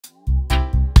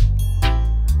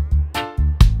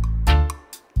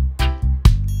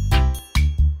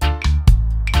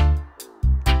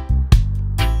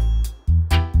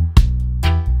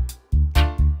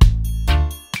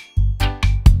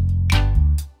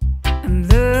I'm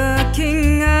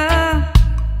looking up,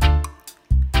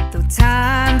 though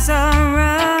times are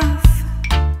rough,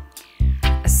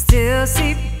 I still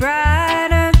see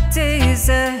brighter days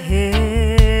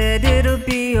ahead. It'll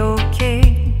be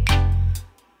okay,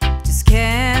 just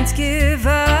can't give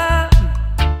up,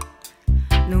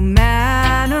 no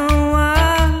matter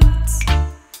what.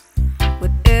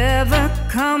 Whatever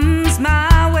comes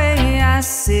my way, I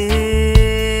say,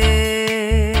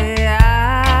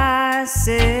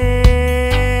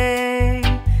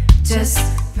 just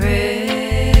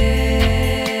pray,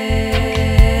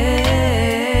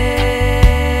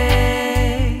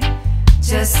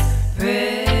 just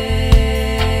pray,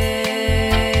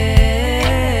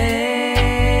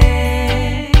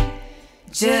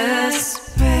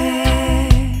 just pray.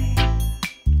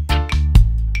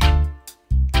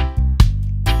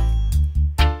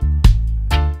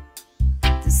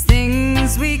 There's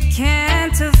things we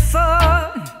can't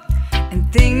afford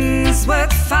and things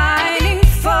worth fighting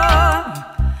for,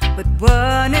 but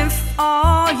what if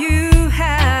all you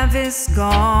have is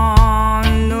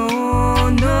gone? No,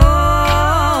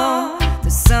 no,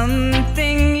 there's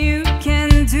something you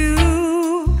can do,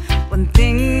 one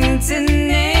thing to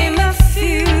name a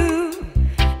few.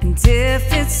 And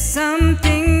if it's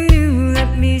something new,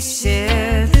 let me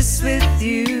share this with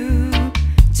you.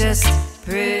 Just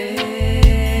pray,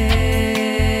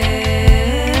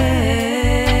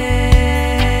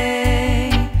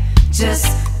 just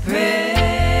pray,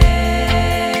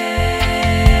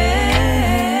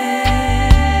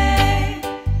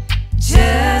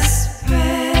 just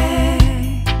pray.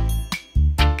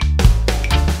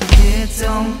 It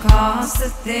don't cost a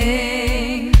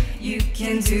thing, you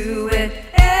can do it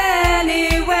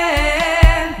anywhere,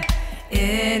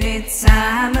 any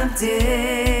time of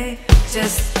day.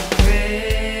 Just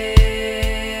pray,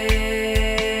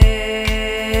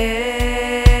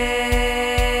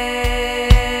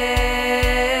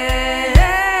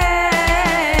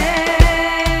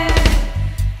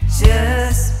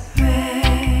 just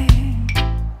pray,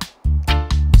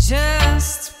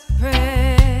 just pray.